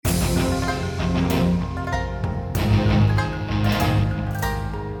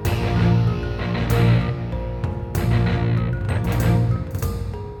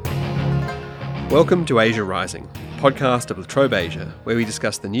Welcome to Asia Rising, a podcast of La Trobe Asia, where we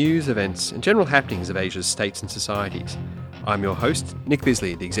discuss the news, events and general happenings of Asia's states and societies. I'm your host, Nick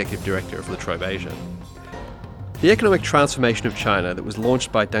Bisley, the Executive Director of La Trobe Asia. The economic transformation of China that was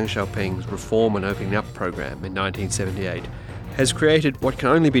launched by Deng Xiaoping's Reform and Opening Up program in 1978 has created what can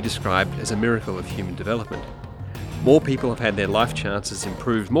only be described as a miracle of human development. More people have had their life chances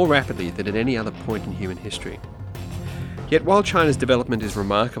improved more rapidly than at any other point in human history. Yet while China's development is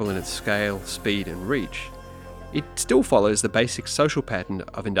remarkable in its scale, speed and reach, it still follows the basic social pattern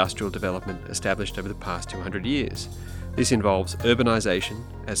of industrial development established over the past 200 years. This involves urbanisation,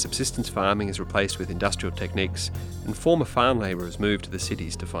 as subsistence farming is replaced with industrial techniques, and former farm labourers move to the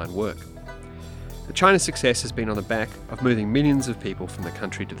cities to find work. But China's success has been on the back of moving millions of people from the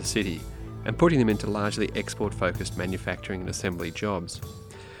country to the city and putting them into largely export-focused manufacturing and assembly jobs.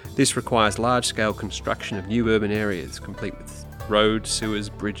 This requires large-scale construction of new urban areas, complete with roads, sewers,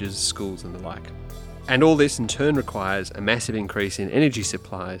 bridges, schools and the like. And all this in turn requires a massive increase in energy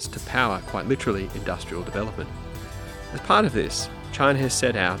supplies to power, quite literally, industrial development. As part of this, China has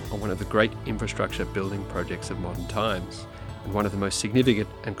set out on one of the great infrastructure building projects of modern times. And one of the most significant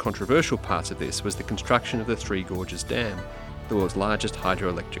and controversial parts of this was the construction of the Three Gorges Dam, the world's largest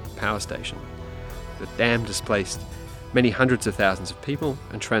hydroelectric power station. The dam displaced many hundreds of thousands of people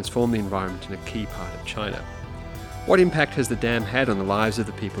and transformed the environment in a key part of China. What impact has the dam had on the lives of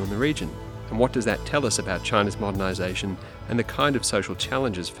the people in the region? And what does that tell us about China's modernisation and the kind of social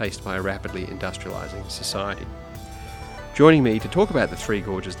challenges faced by a rapidly industrialising society? Joining me to talk about the Three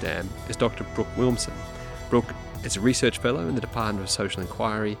Gorges Dam is Dr. Brooke Wilmson. Brooke is a research fellow in the Department of Social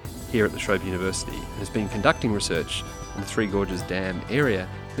Inquiry here at La Trobe University and has been conducting research on the Three Gorges Dam area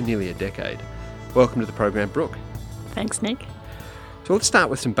for nearly a decade. Welcome to the program, Brooke. Thanks, Nick. So let's start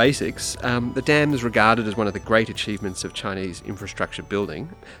with some basics. The dam is regarded as one of the great achievements of Chinese infrastructure building.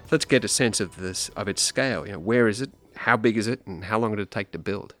 So let's get a sense of its scale. Where is it? How big is it? And how long did it take to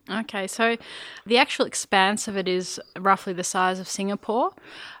build? Okay, so the actual expanse of it is roughly the size of Singapore.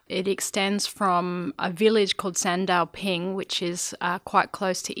 It extends from a village called Sandaoping, which is quite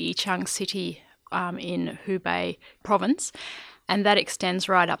close to Yichang City in Hubei province. And that extends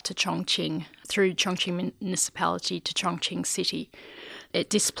right up to Chongqing, through Chongqing municipality to Chongqing city. It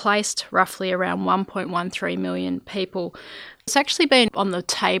displaced roughly around 1.13 million people. It's actually been on the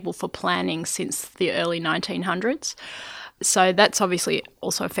table for planning since the early 1900s. So that's obviously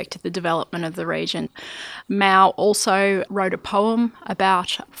also affected the development of the region. Mao also wrote a poem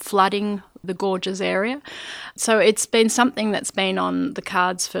about flooding the Gorges area. So it's been something that's been on the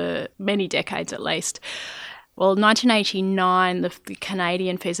cards for many decades at least. Well, in 1989, the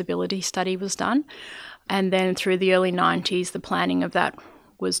Canadian feasibility study was done, and then through the early 90s, the planning of that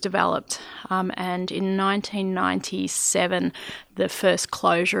was developed. And in 1997, the first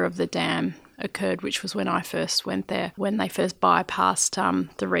closure of the dam occurred, which was when I first went there, when they first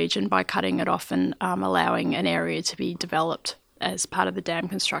bypassed the region by cutting it off and allowing an area to be developed as part of the dam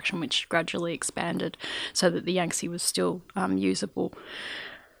construction, which gradually expanded so that the Yangtze was still usable.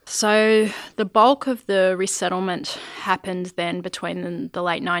 So the bulk of the resettlement happened then between the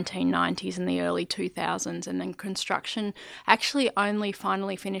late 1990s and the early 2000s, and then construction actually only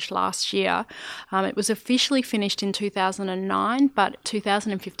finally finished last year. It was officially finished in 2009, but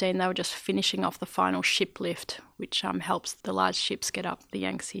 2015 they were just finishing off the final ship lift, which helps the large ships get up the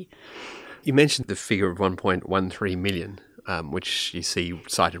Yangtze. You mentioned the figure of 1.13 million, which you see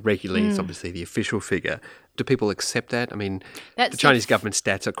cited regularly. It's obviously the official figure. Do people accept that? I mean, the Chinese government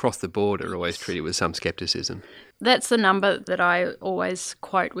stats across the board are always treated with some scepticism. That's the number that I always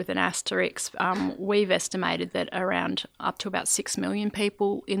quote with an asterisk. We've estimated that around up to about 6 million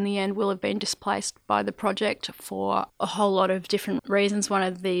people in the end will have been displaced by the project for a whole lot of different reasons. One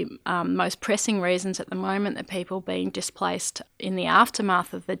of the most pressing reasons at the moment that people being displaced in the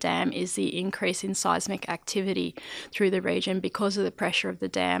aftermath of the dam is the increase in seismic activity through the region because of the pressure of the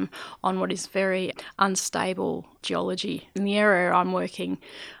dam on what is very unstable geology. In the area I'm working,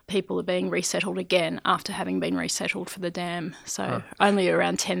 people are being resettled again after having been resettled for the dam. So only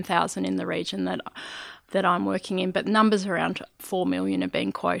around 10,000 in the region that I'm working in, but numbers around 4 million are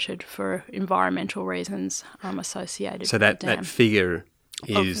being quoted for environmental reasons associated with the dam. So that figure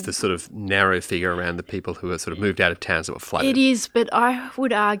is the sort of narrow figure around the people who are sort of moved out of towns that were flooded. It is, but I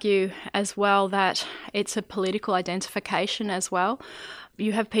would argue as well that it's a political identification as well.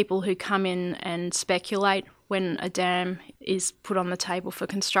 You have people who come in and speculate when a dam is put on the table for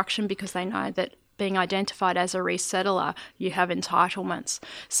construction because they know that being identified as a resettler, you have entitlements.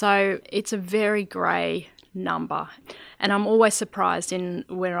 So it's a very grey number. And I'm always surprised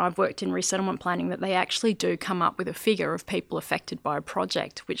when I've worked in resettlement planning that they actually do come up with a figure of people affected by a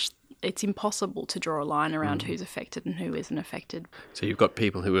project, which it's impossible to draw a line around who's affected and who isn't affected. So you've got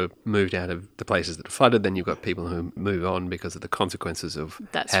people who are moved out of the places that are flooded, then you've got people who move on because of the consequences of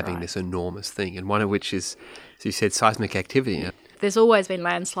having this enormous thing, and one of which is, as you said, seismic activity. There's always been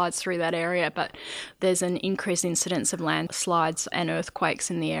landslides through that area, but there's an increased incidence of landslides and earthquakes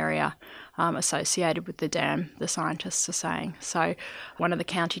in the area associated with the dam, the scientists are saying. So one of the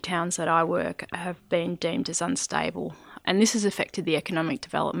county towns that I work have been deemed as unstable. And this has affected the economic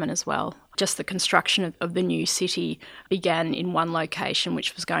development as well. Just the construction of the new city began in one location,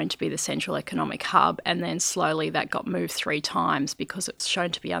 which was going to be the central economic hub, and then slowly that got moved 3 times because it's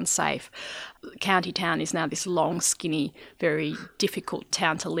shown to be unsafe. County town is now this long, skinny, very difficult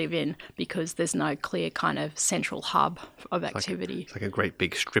town to live in because there's no clear kind of central hub of activity. It's like a great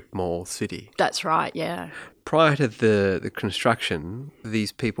big strip mall city. That's right, yeah. Prior to the construction,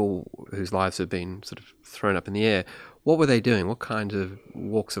 these people whose lives have been sort of thrown up in the air, what were they doing? What kind of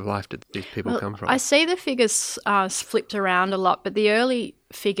walks of life did these people come from? I see the figures flipped around a lot, but the early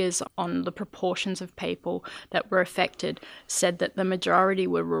figures on the proportions of people that were affected said that the majority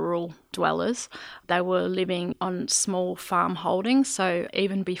were rural dwellers. They were living on small farm holdings, so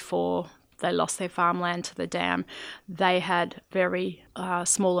even before they lost their farmland to the dam, they had very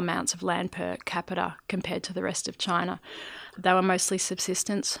small amounts of land per capita compared to the rest of China. They were mostly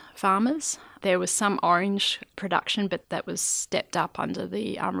subsistence farmers. There was some orange production, but that was stepped up under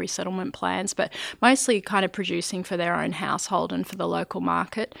the resettlement plans, but mostly kind of producing for their own household and for the local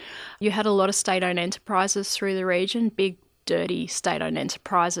market. You had a lot of state-owned enterprises through the region, big, dirty state-owned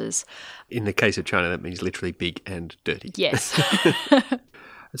enterprises. In the case of China, that means literally big and dirty. Yes.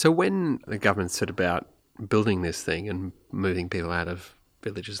 So when the government set about building this thing and moving people out of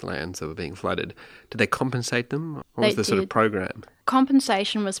villages' lands that were being flooded, did they compensate them? What was the sort of program?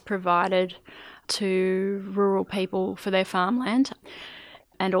 Compensation was provided to rural people for their farmland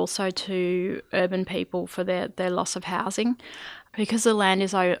and also to urban people for their loss of housing. Because the land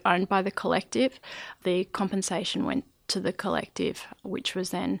is owned by the collective, the compensation went to the collective, which was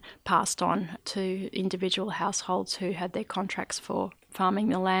then passed on to individual households who had their contracts for farming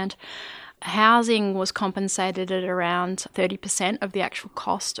the land. Housing was compensated at around 30% of the actual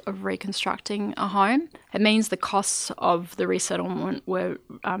cost of reconstructing a home. It means the costs of the resettlement were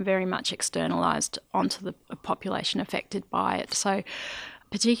very much externalised onto the population affected by it. So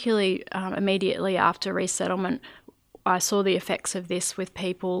particularly immediately after resettlement, I saw the effects of this with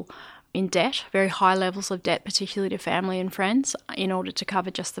people in debt, very high levels of debt, particularly to family and friends, in order to cover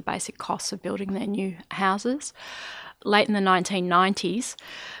just the basic costs of building their new houses. Late in the 1990s,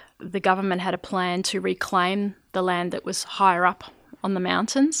 the government had a plan to reclaim the land that was higher up on the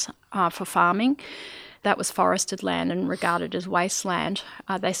mountains for farming. That was forested land and regarded as wasteland.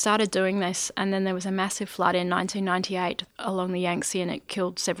 They started doing this, and then there was a massive flood in 1998 along the Yangtze, and it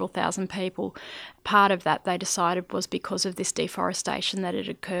killed several thousand people. Part of that, they decided, was because of this deforestation that had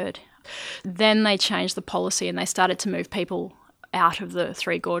occurred. Then they changed the policy and they started to move people out of the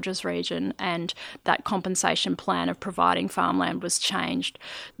Three Gorges region, and that compensation plan of providing farmland was changed.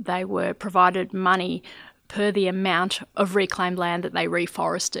 They were provided money per the amount of reclaimed land that they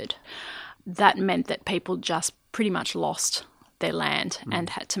reforested. That meant that people just pretty much lost their land and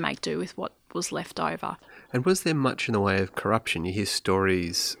had to make do with what was left over. And was there much in the way of corruption? You hear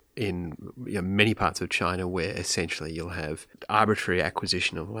stories in many parts of China where essentially you'll have arbitrary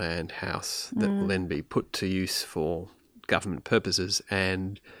acquisition of land, house, that will then be put to use for government purposes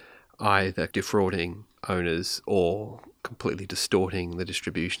and either defrauding owners or completely distorting the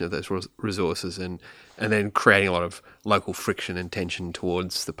distribution of those resources and then creating a lot of local friction and tension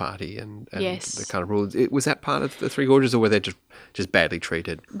towards the party and yes. the kind of rules. Was that part of the Three Gorges, or were they just badly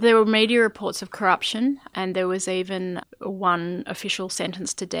treated? There were media reports of corruption, and there was even one official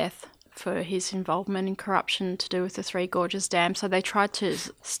sentenced to death for his involvement in corruption to do with the Three Gorges Dam. So they tried to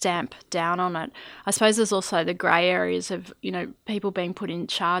stamp down on it. I suppose there's also the grey areas of, people being put in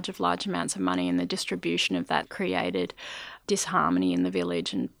charge of large amounts of money, and the distribution of that created disharmony in the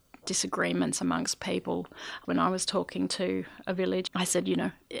village and disagreements amongst people. When I was talking to a village, I said,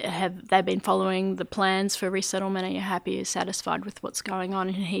 have they been following the plans for resettlement? Are you happy? Are you satisfied with what's going on?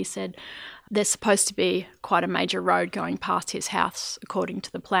 And he said, there's supposed to be quite a major road going past his house according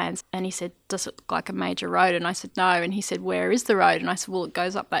to the plans. And he said, does it look like a major road? And I said, no. And he said, where is the road? And I said, well, it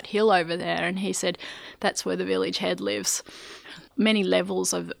goes up that hill over there. And he said, that's where the village head lives. Many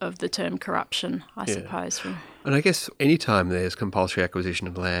levels of the term corruption, I suppose. And I guess any time there's compulsory acquisition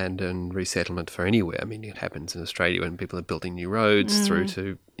of land and resettlement for anywhere, it happens in Australia when people are building new roads through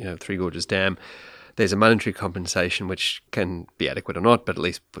to, Three Gorges Dam. There's a monetary compensation which can be adequate or not, but at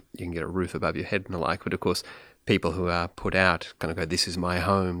least you can get a roof above your head and the like. But of course, people who are put out kind of go, this is my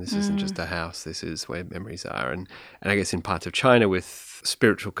home, this isn't just a house, this is where memories are. And I guess in parts of China with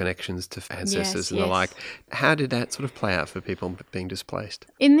spiritual connections to ancestors the like. How did that sort of play out for people being displaced?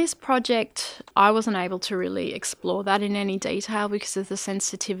 In this project, I wasn't able to really explore that in any detail because of the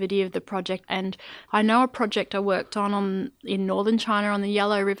sensitivity of the project. And I know a project I worked on in northern China on the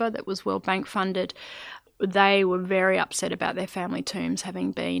Yellow River that was World Bank funded. They were very upset about their family tombs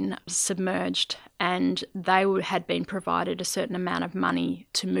having been submerged, and they had been provided a certain amount of money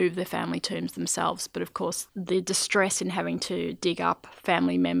to move their family tombs themselves. But of course, the distress in having to dig up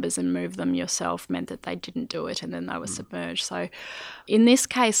family members and move them yourself meant that they didn't do it, and then they were submerged. So in this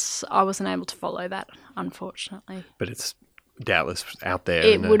case, I wasn't able to follow that, unfortunately. But it's doubtless out there.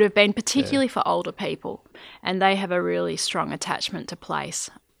 It would have been, particularly for older people, and they have a really strong attachment to place.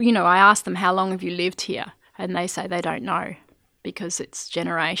 You know, I asked them, how long have you lived here? And they say they don't know because it's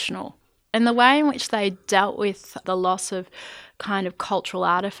generational. And the way in which they dealt with the loss of kind of cultural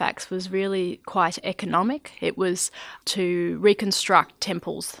artefacts was really quite economic. It was to reconstruct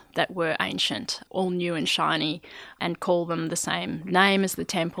temples that were ancient, all new and shiny, and call them the same name as the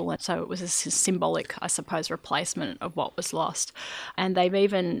temple. And so it was a symbolic, I suppose, replacement of what was lost. And they've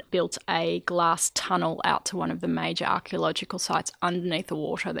even built a glass tunnel out to one of the major archaeological sites underneath the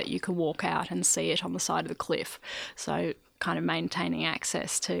water that you could walk out and see it on the side of the cliff. So kind of maintaining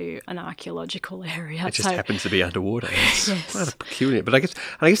access to an archaeological area. It just happens to be underwater. It's rather peculiar. But I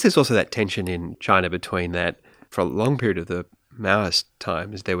guess there's also that tension in China between that, for a long period of the Maoist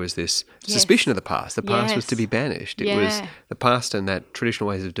times, there was this suspicion of the past. The past was to be banished. It was the past and that traditional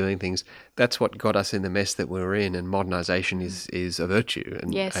ways of doing things. That's what got us in the mess that we're in, and modernisation is a virtue.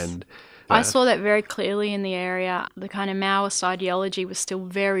 And I saw that very clearly in the area. The kind of Maoist ideology was still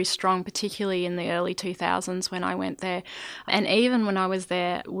very strong, particularly in the early 2000s when I went there. And even when I was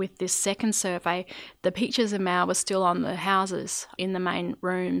there with this second survey, the pictures of Mao were still on the houses in the main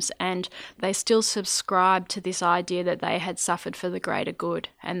rooms, and they still subscribed to this idea that they had suffered for the greater good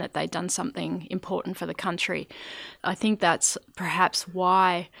and that they'd done something important for the country. I think that's perhaps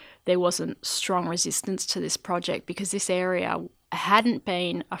why there wasn't strong resistance to this project, because this area hadn't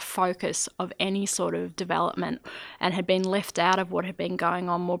been a focus of any sort of development and had been left out of what had been going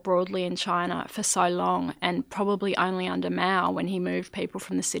on more broadly in China for so long, and probably only under Mao, when he moved people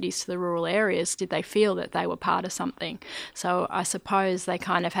from the cities to the rural areas, did they feel that they were part of something. So I suppose they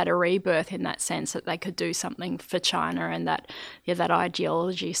kind of had a rebirth in that sense, that they could do something for China, and that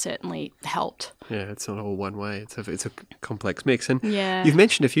ideology certainly helped. Yeah, it's not all one way. It's a complex mix. And you've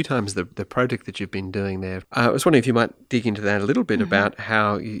mentioned a few times the project that you've been doing there. I was wondering if you might dig into that a little bit about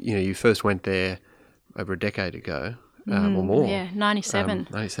how you first went there over a decade ago or more. Yeah, 97.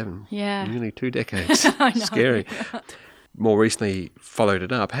 97. Yeah. Nearly 2 decades. I know. Scary. More recently followed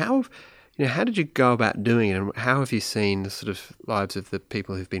it up. How did you go about doing it, and how have you seen the sort of lives of the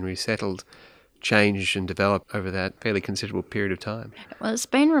people who've been resettled change and develop over that fairly considerable period of time? Well, it's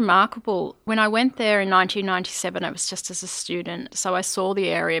been remarkable. When I went there in 1997, I was just as a student, so I saw the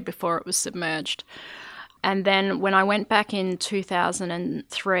area before it was submerged. And then when I went back in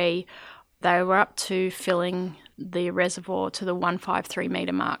 2003, they were up to filling the reservoir to the 153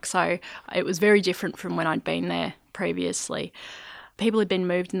 metre mark. So it was very different from when I'd been there previously. People had been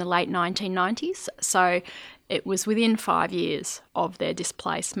moved in the late 1990s, so it was within 5 years of their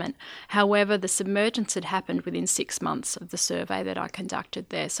displacement. However, the submergence had happened within 6 months of the survey that I conducted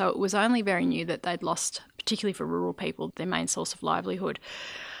there. So it was only very new that they'd lost, particularly for rural people, their main source of livelihood.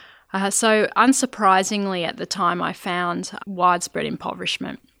 So unsurprisingly, at the time, I found widespread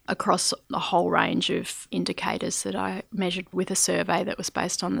impoverishment across a whole range of indicators that I measured with a survey that was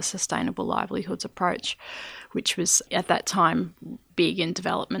based on the Sustainable Livelihoods approach, which was at that time big in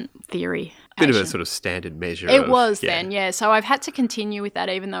development theory. Bit of a sort of standard measure. It was then, yeah. So I've had to continue with that,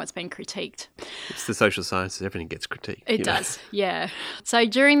 even though it's been critiqued. It's the social sciences, everything gets critiqued. It does, yeah. So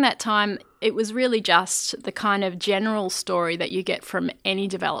during that time, it was really just the kind of general story that you get from any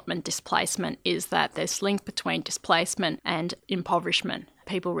development displacement, is that there's link between displacement and impoverishment.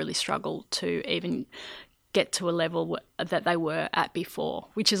 People really struggle to even get to a level that they were at before,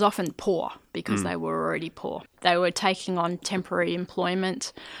 which is often poor because they were already poor. They were taking on temporary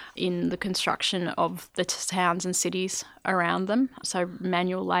employment in the construction of the towns and cities around them, so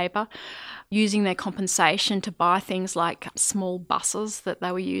manual labour, using their compensation to buy things like small buses that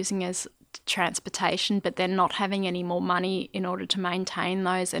they were using as transportation, but then not having any more money in order to maintain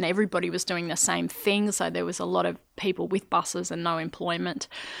those, and everybody was doing the same thing, so there was a lot of people with buses and no employment.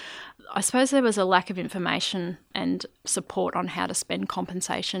 I suppose there was a lack of information and support on how to spend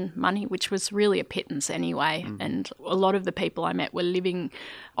compensation money, which was really a pittance anyway. And a lot of the people I met were living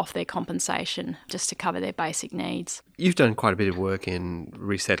off their compensation just to cover their basic needs. You've done quite a bit of work in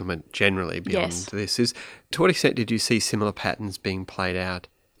resettlement generally beyond this. To what extent did you see similar patterns being played out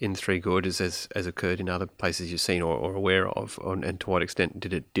in Three Gorges as occurred in other places you've seen or aware of, and to what extent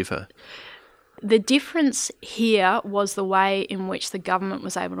did it differ? The difference here was the way in which the government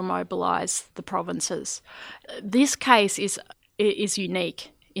was able to mobilise the provinces. This case is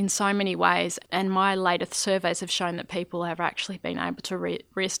unique in so many ways, and my latest surveys have shown that people have actually been able to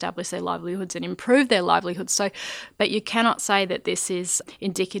re-establish their livelihoods and improve their livelihoods. But you cannot say that this is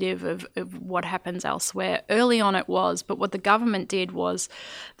indicative of what happens elsewhere. Early on it was, but what the government did was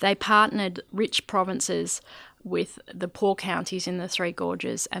they partnered rich provinces with the poor counties in the Three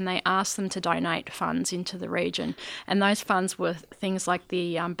Gorges, and they asked them to donate funds into the region. And those funds were things like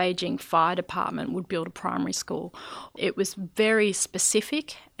the Beijing Fire Department would build a primary school. It was very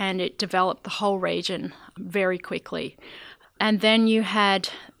specific, and it developed the whole region very quickly. And then you had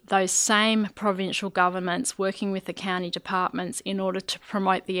those same provincial governments working with the county departments in order to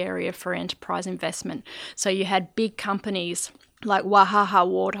promote the area for enterprise investment. So you had big companies like Wahaha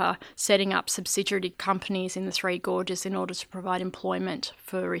Water setting up subsidiary companies in the Three Gorges in order to provide employment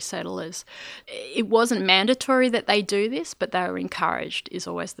for resettlers. It wasn't mandatory that they do this, but they were encouraged, is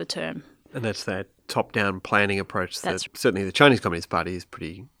always the term. And that's that top-down planning approach that certainly the Chinese Communist Party is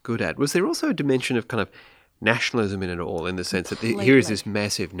pretty good at. Was there also a dimension of kind of nationalism in it all, in the sense that here is this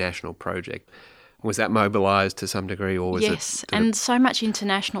massive national project? Was that mobilised to some degree, or was Yes, and so much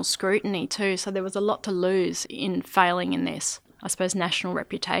international scrutiny too, so there was a lot to lose in failing in this. I suppose national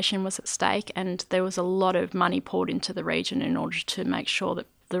reputation was at stake, and there was a lot of money poured into the region in order to make sure that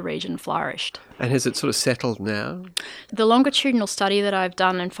the region flourished. And has it sort of settled now? The longitudinal study that I've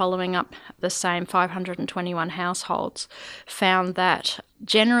done in following up the same 521 households found that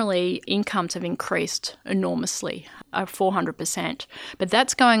generally incomes have increased enormously, 400%. But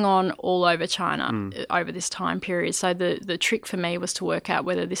that's going on all over China over this time period. So the trick for me was to work out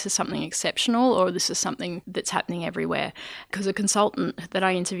whether this is something exceptional or this is something that's happening everywhere. Because a consultant that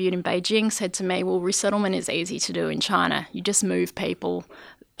I interviewed in Beijing said to me, well, resettlement is easy to do in China. You just move people.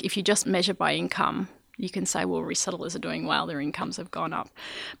 If you just measure by income, you can say, well, resettlers are doing well, their incomes have gone up.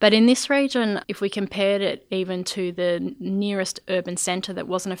 But in this region, if we compared it even to the nearest urban centre that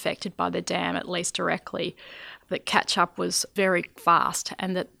wasn't affected by the dam, at least directly, the catch-up was very fast,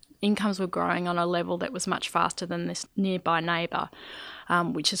 and that incomes were growing on a level that was much faster than this nearby neighbour,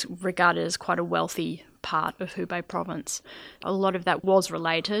 which is regarded as quite a wealthy part of Hubei province. A lot of that was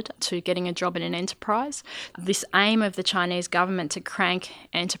related to getting a job in an enterprise. This aim of the Chinese government to crank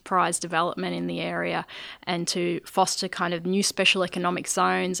enterprise development in the area and to foster kind of new special economic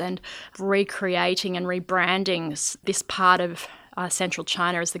zones and recreating and rebranding this part of central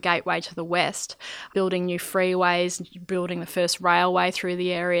China as the gateway to the west, building new freeways, building the first railway through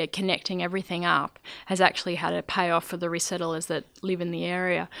the area, connecting everything up, has actually had a payoff for the resettlers that live in the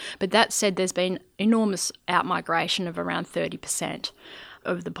area. But that said, there's been enormous outmigration of around 30%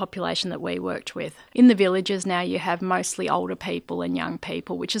 of the population that we worked with. In the villages now you have mostly older people and young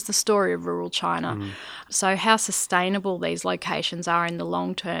people, which is the story of rural China. So how sustainable these locations are in the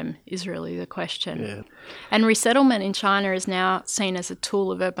long term is really the question. Yeah. And resettlement in China is now seen as a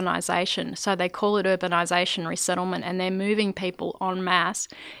tool of urbanisation. So they call it urbanisation resettlement, and they're moving people en masse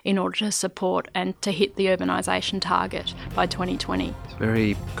in order to support and to hit the urbanisation target by 2020. It's a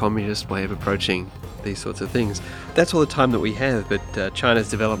very communist way of approaching these sorts of things. That's all the time that we have, but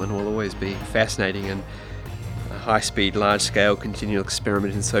China's development will always be fascinating, and a high-speed, large-scale, continual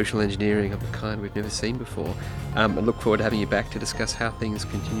experiment in social engineering of the kind we've never seen before. I look forward to having you back to discuss how things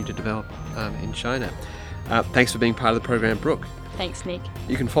continue to develop in China. Thanks for being part of the program, Brooke. Thanks, Nick.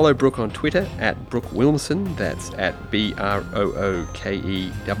 You can follow Brooke on Twitter at Brooke Wilmsen, that's at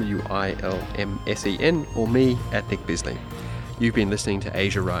BROOKEWILMSEN, or me at Nick Bisley. You've been listening to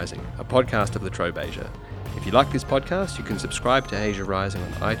Asia Rising, a podcast of La Trobe Asia. If you like this podcast, you can subscribe to Asia Rising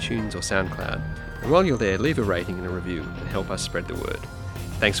on iTunes or SoundCloud. And while you're there, leave a rating and a review and help us spread the word.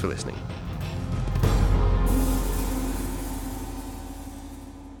 Thanks for listening.